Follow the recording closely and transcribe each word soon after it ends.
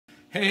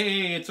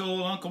Hey, it's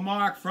old Uncle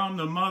Mark from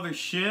the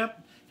mothership.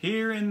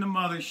 Here in the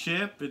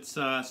mothership, it's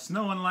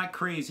snowing like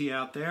crazy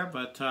out there,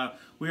 but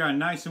we are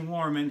nice and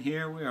warm in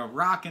here. We are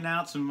rocking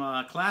out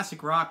some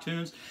classic rock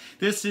tunes.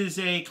 This is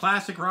a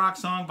classic rock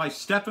song by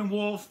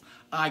Steppenwolf,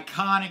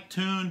 iconic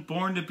tune,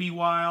 Born to Be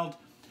Wild.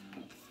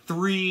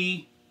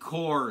 3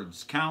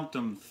 chords, count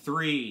them,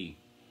 3.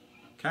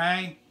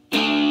 Okay?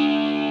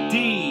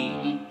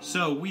 D.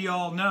 So we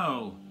all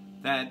know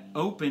that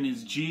open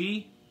is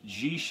G,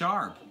 G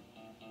sharp,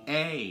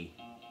 A,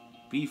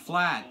 B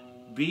flat,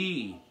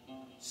 B,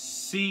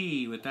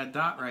 C with that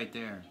dot right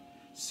there,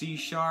 C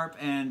sharp,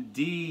 and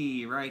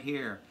D right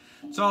here.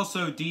 It's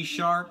also D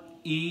sharp,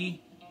 E,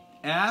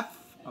 F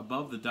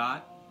above the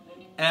dot,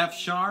 F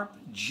sharp,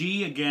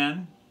 G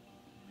again,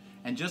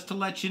 and just to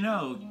let you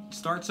know, it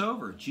starts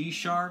over. G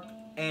sharp,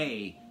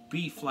 A,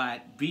 B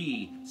flat,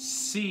 B,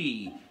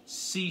 C,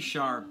 C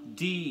sharp,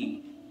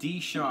 D, D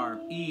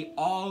sharp, E.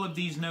 All of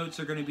these notes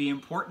are going to be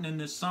important in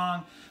this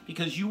song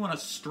because you want to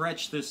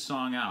stretch this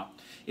song out.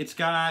 It's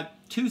got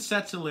 2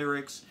 sets of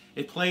lyrics.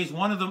 It plays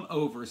one of them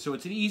over, so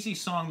it's an easy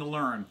song to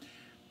learn.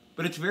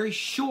 But it's very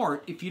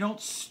short if you don't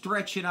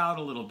stretch it out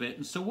a little bit.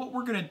 And so what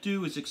we're going to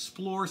do is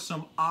explore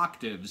some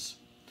octaves.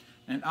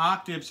 And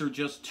octaves are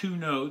just 2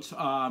 notes.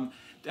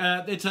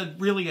 It's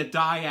really a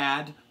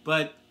dyad,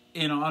 but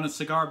on a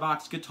cigar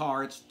box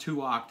guitar, it's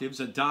 2 octaves.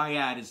 A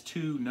dyad is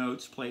 2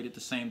 notes played at the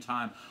same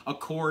time. A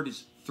chord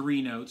is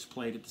 3 notes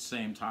played at the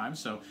same time.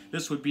 So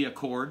this would be a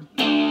chord.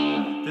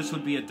 This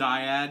would be a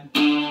dyad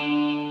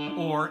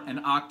or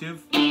an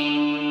octave.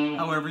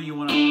 However you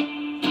want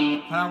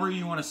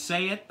to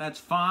say it, that's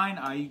fine.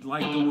 I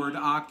like the word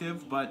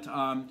octave, but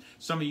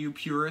some of you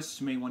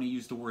purists may want to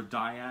use the word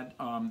dyad.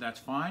 That's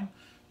fine.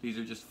 These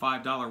are just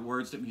 $5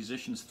 words that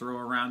musicians throw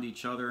around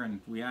each other,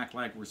 and we act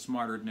like we're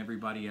smarter than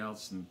everybody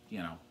else, and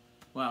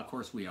well, of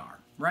course we are,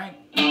 right?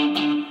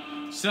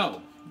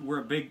 So we're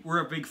a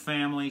big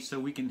family, so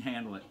we can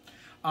handle it.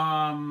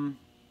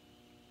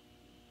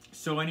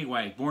 So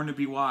anyway, Born to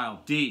Be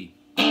Wild, D.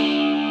 All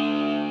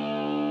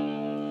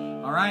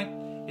right,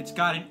 it's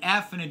got an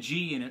F and a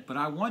G in it, but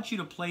I want you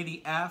to play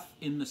the F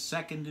in the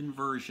second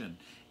inversion.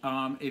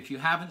 If you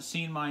haven't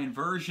seen my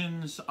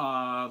inversions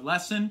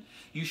lesson,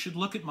 you should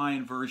look at my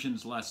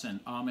inversions lesson.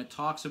 It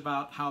talks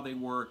about how they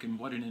work and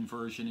what an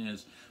inversion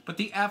is. But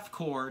the F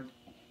chord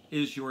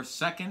is your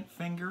second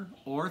finger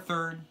or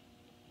third.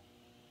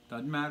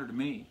 Doesn't matter to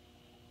me.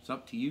 It's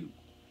up to you.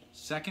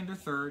 Second or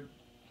third,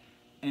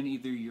 and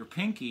either your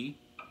pinky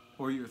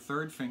or your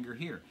third finger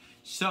here.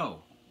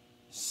 So,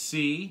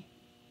 C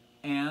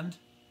and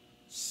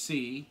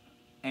C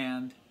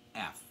and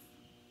F.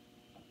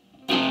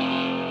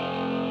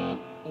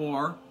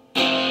 Or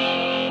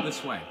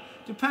this way.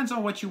 Depends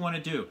on what you want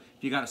to do.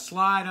 If you got a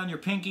slide on your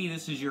pinky,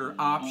 this is your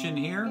option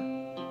here.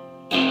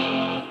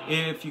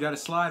 If you got a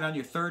slide on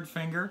your third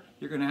finger,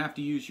 you're going to have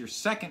to use your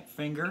second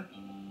finger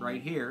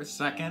right here,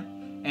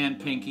 second, and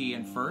pinky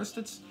and first.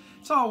 It's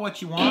all what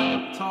you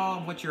want. It's all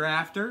what you're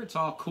after. It's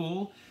all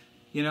cool.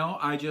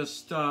 I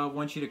just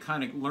want you to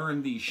kind of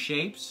learn these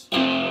shapes.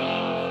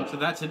 So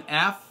that's an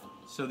F.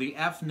 So the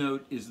F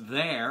note is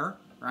there,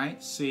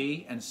 right?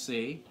 C and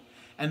C.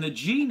 And the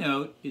G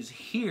note is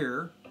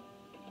here,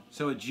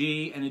 so a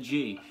G and a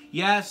G.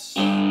 Yes,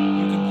 you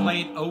can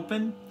play it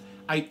open.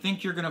 I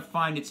think you're going to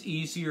find it's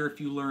easier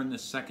if you learn the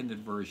second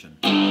inversion.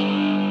 So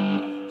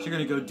you're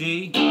going to go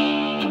D,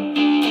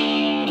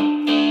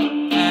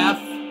 F,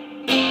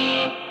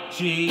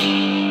 G,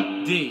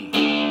 D,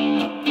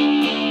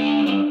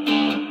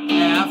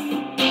 F.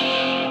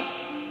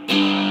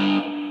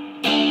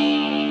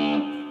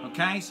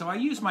 Okay, so I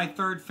use my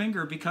third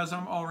finger because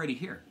I'm already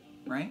here,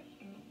 right?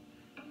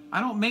 I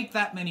don't make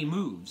that many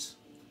moves,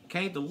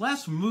 okay? The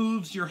less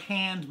moves your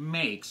hand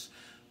makes,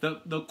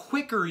 the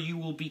quicker you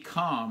will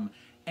become,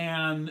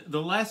 and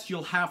the less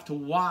you'll have to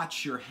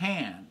watch your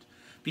hand,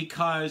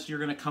 because you're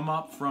going to come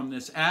up from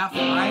this F,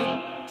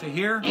 right, to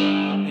here,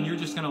 and you're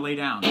just going to lay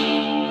down,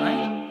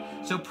 right?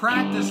 So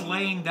practice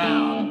laying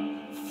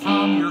down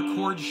from your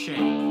chord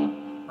shape.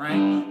 Right?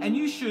 And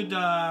you should,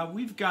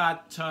 we've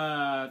got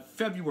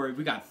February,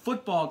 we got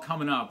football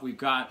coming up, we've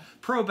got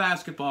pro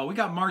basketball, we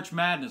got March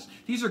Madness.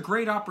 These are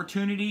great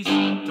opportunities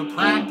to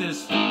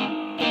practice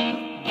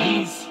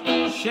these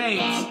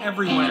shapes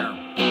everywhere.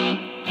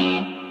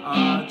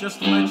 Just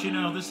to let you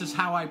know, this is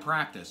how I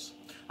practice.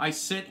 I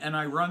sit and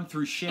I run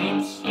through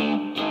shapes.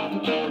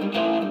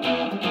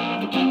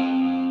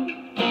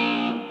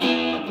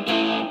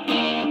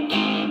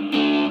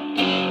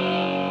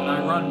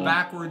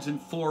 Backwards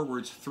and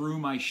forwards through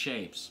my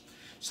shapes.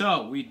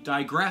 So we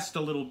digressed a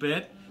little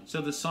bit.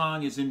 So the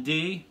song is in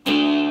D. You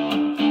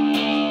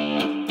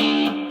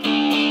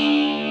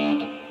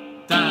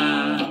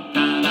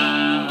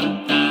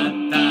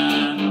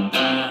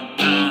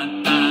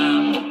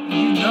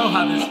know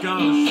how this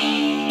goes.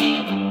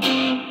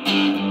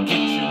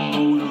 Get your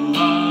motor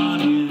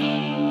running.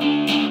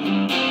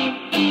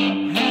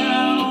 Head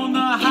out on the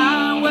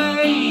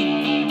highway.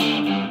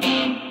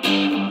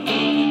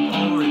 Looking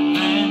for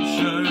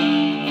adventure.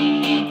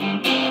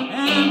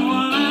 And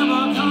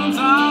whatever comes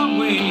our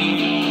way.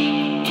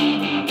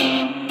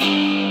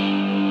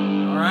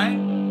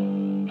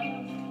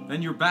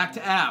 back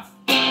to F.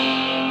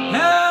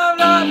 Hell,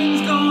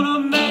 nothing's gonna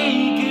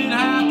make it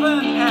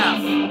happen.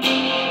 F,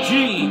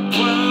 G,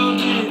 world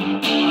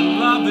in a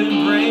love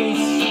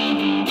embrace.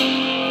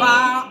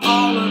 Fire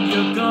all of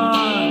your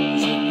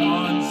guns at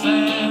once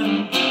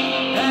and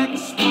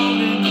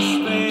explode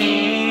into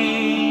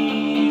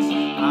space.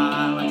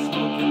 I like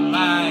smoking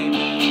light,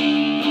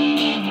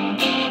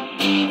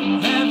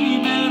 heavy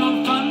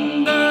metal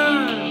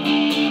thunder,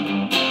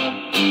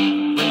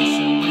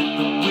 racing with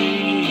the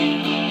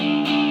wind,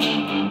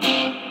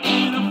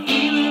 and I'm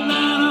feeling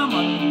that I'm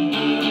under.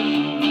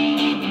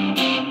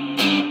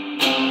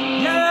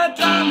 Yeah,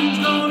 timing's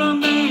gonna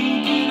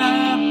make it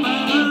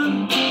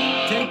happen.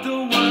 Take the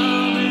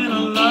world in a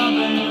love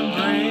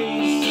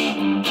embrace.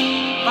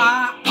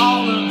 Fire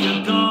all of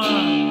your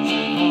guns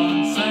at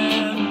once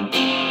and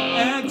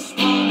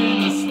explode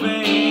into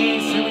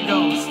space. Here we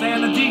go. Stay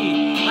on the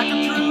D. Like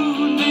a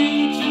true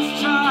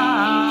nature's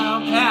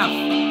child. F,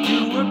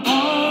 you were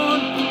born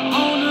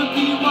to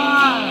be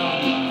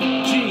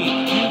wild. G,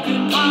 you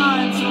can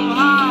climb so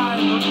high.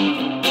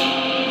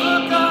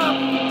 Look up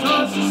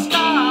towards the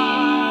sky.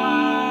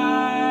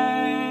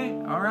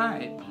 All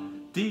right.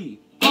 D,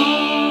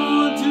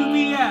 born to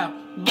be F,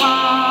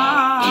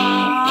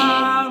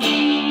 wild.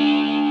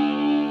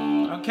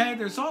 Okay,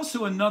 there's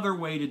also another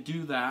way to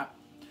do that.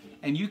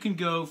 And you can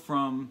go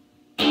from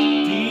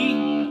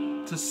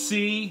D to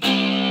C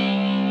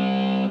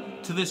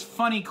to this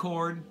funny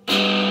chord,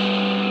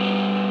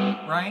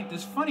 right?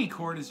 This funny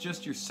chord is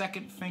just your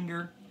second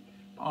finger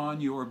on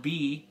your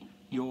B,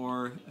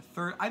 your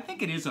third. I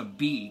think it is a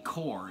B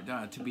chord,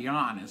 to be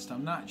honest.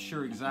 I'm not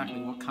sure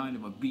exactly what kind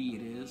of a B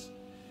it is,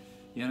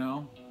 you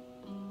know.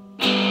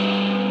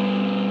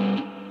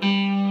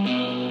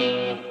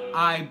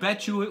 I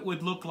bet you it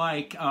would look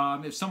like,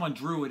 if someone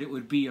drew it, it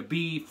would be a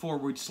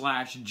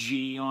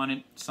B/G on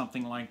it,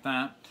 something like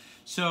that.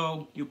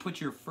 So you put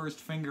your first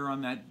finger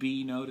on that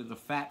B note of the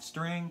fat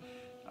string,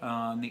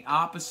 on the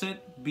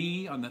opposite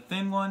B on the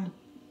thin one,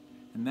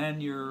 and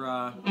then you're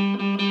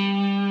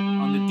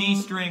on the D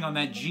string on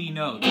that G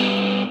note.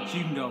 So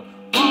you can go,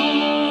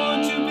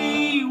 born to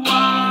be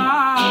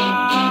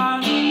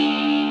wild,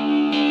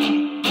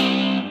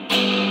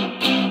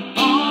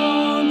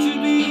 born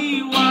to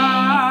be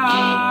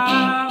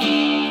wild.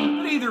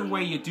 But either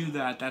way you do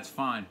that, that's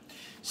fine.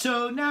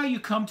 So now you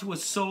come to a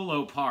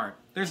solo part.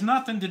 There's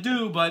nothing to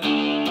do but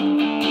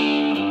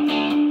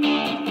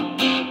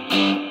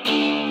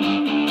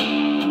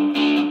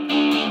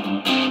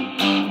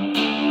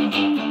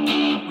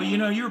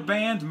your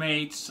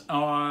bandmates,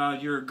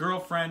 your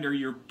girlfriend or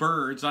your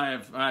birds, I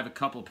have a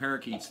couple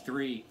parakeets,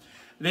 3,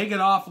 they get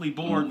awfully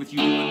bored with you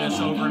doing this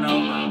over and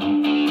over.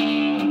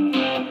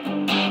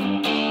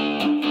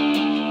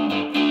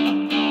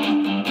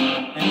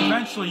 And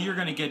eventually you're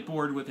going to get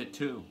bored with it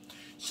too.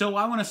 So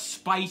I want to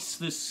spice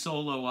this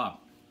solo up.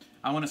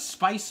 I want to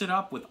spice it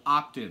up with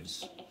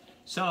octaves.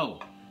 So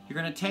you're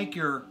going to take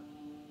your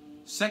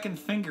second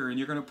finger and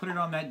you're going to put it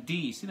on that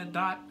D. See that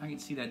dot? I can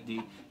see that D.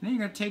 And then you're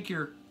going to take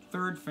your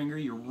third finger,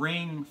 your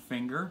ring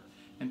finger,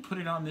 and put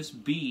it on this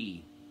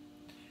B.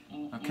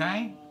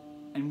 Okay?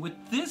 And with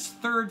this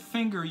third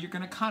finger, you're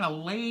going to kind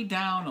of lay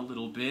down a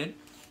little bit.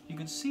 You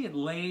can see it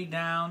lay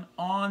down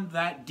on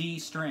that D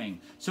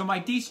string. So my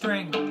D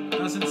string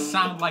doesn't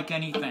sound like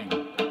anything.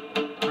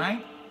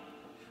 Right?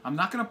 I'm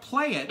not going to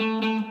play it.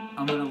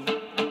 I'm going to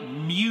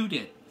mute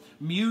it.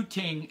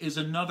 Muting is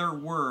another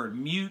word.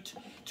 Mute,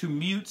 to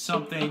mute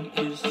something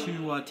is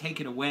to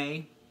take it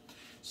away.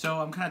 So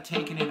I'm kind of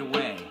taking it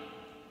away.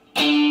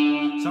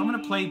 So I'm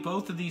going to play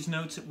both of these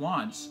notes at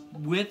once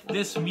with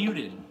this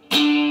muted.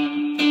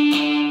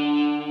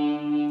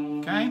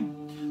 Okay?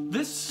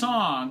 This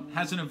song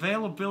has an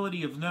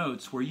availability of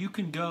notes where you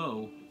can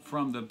go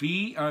from the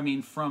B,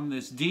 from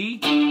this D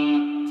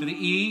to the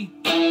E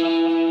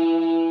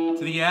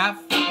to the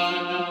F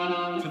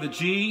to the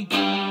G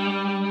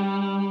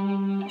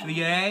to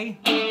the A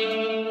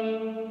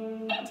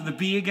to the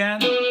B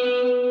again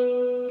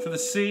to the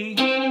C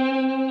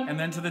and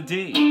then to the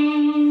D.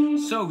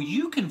 So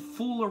you can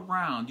fool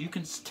around. You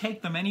can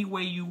take them any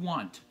way you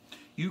want.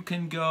 You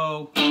can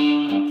go.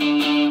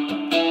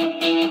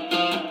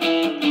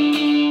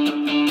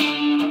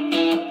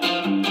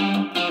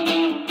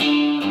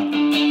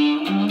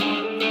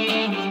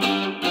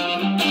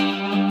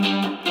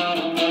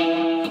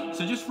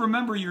 So just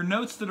remember your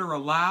notes that are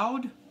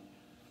allowed,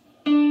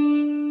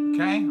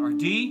 okay, are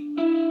D,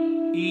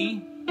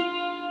 E,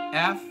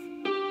 F,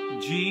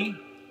 G,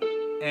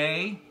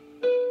 A,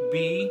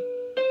 B,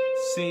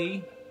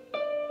 C.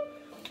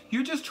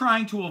 You're just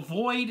trying to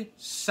avoid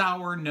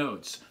sour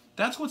notes.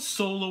 That's what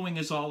soloing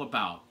is all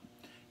about.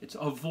 It's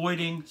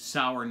avoiding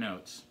sour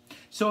notes.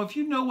 So if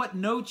you know what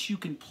notes you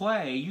can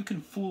play, you can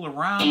fool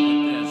around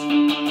with this.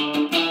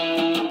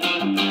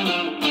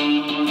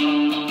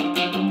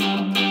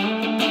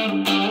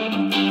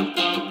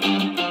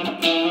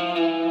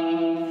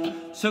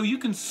 So you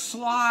can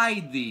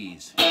slide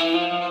these.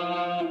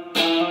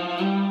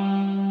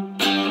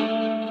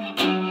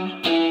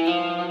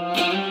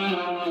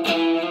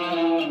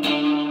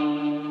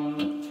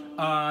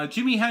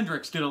 Jimi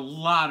Hendrix did a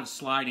lot of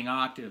sliding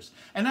octaves,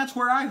 and that's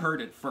where I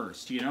heard it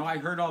first. You know, I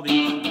heard all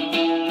these.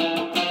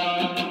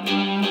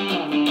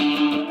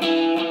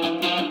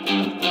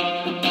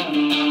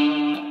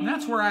 And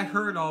that's where I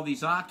heard all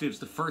these octaves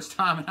the first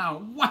time, and I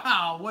went,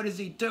 wow, what is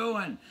he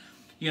doing?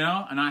 You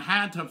know, and I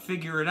had to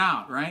figure it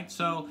out, right?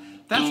 So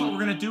that's what we're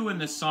gonna do in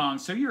this song.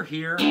 So you're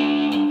here,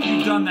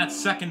 you've done that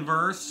second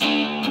verse.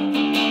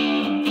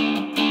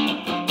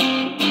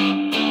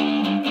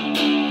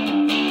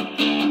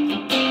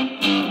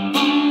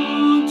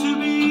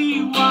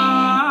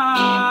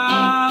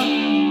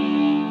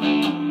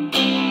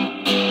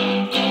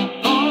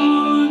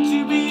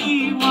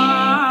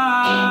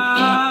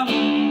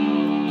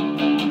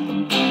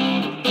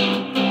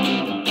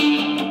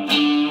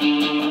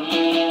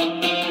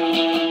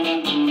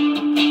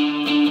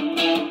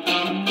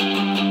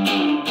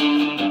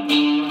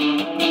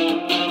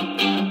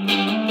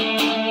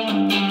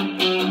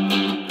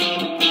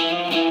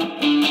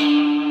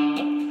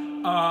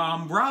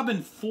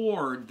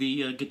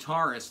 The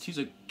guitarist, he's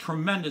a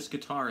tremendous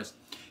guitarist.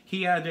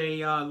 He had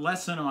a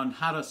lesson on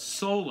how to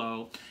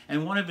solo,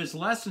 and one of his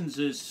lessons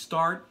is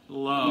start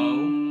low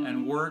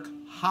and work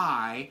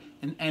high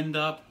and end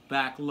up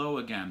back low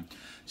again.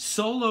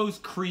 Solos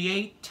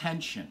create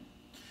tension.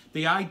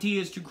 The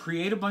idea is to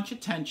create a bunch of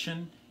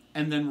tension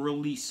and then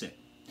release it.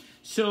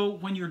 So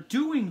when you're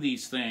doing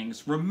these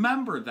things,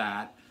 remember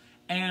that,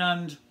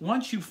 and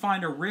once you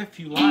find a riff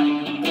you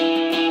like,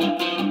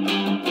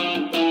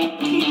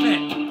 keep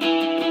it.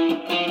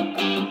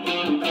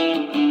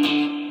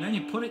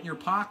 Put it in your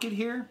pocket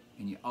here,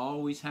 and you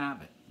always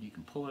have it. You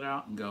can pull it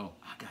out and go,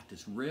 I got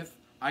this riff,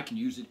 I can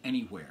use it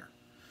anywhere.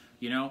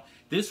 You know,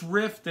 this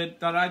riff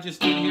that I just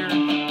did here,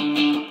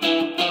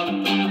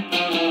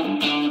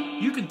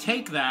 you can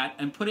take that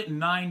and put it in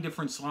 9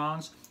 different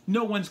songs.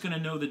 No one's going to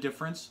know the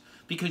difference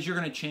because you're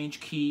going to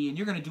change key and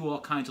you're going to do all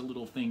kinds of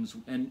little things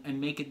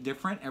and make it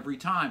different every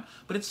time.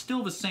 But it's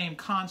still the same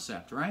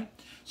concept, right?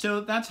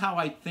 So that's how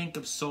I think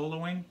of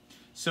soloing.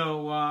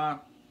 So,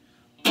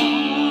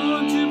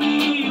 born to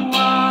be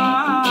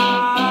wild.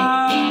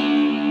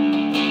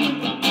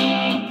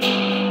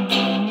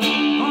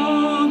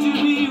 Born to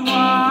be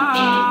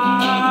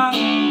wild.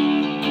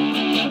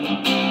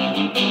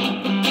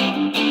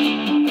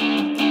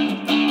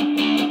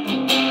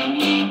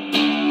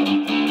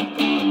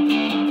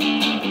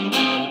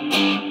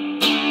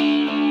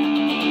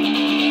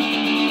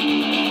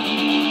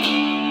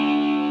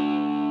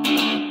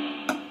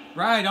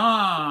 Right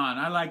on.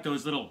 I like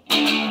those little...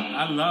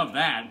 I love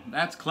that.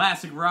 That's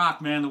classic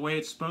rock, man, the way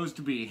it's supposed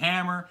to be.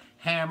 Hammer,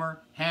 hammer,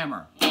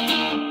 hammer.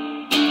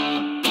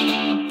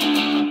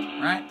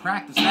 Right?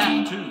 Practice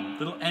that, too.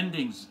 Little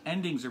endings.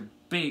 Endings are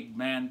big,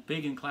 man.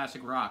 Big in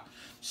classic rock.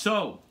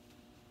 So,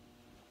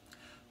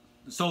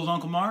 Soul's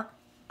Uncle Mark.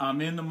 I'm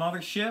in the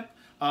mothership.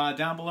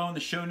 Down below in the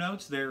show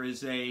notes, there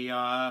is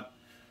a...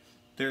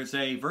 there's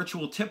a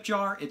virtual tip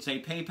jar. It's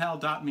a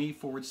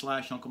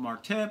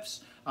paypal.me/UncleMarkTips.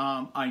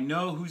 I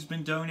know who's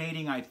been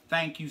donating. I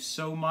thank you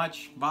so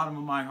much. Bottom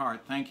of my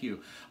heart, thank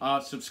you.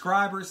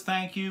 Subscribers,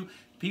 thank you.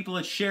 People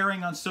that's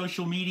sharing on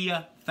social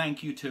media,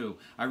 thank you too.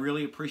 I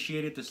really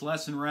appreciate it. This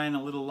lesson ran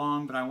a little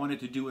long, but I wanted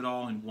to do it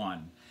all in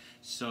one.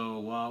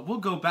 So we'll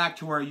go back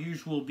to our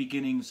usual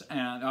beginnings,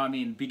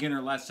 and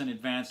beginner lesson,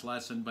 advanced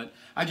lesson, but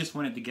I just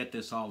wanted to get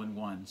this all in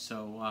one.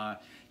 So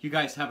you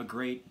guys have a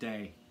great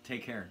day.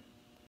 Take care.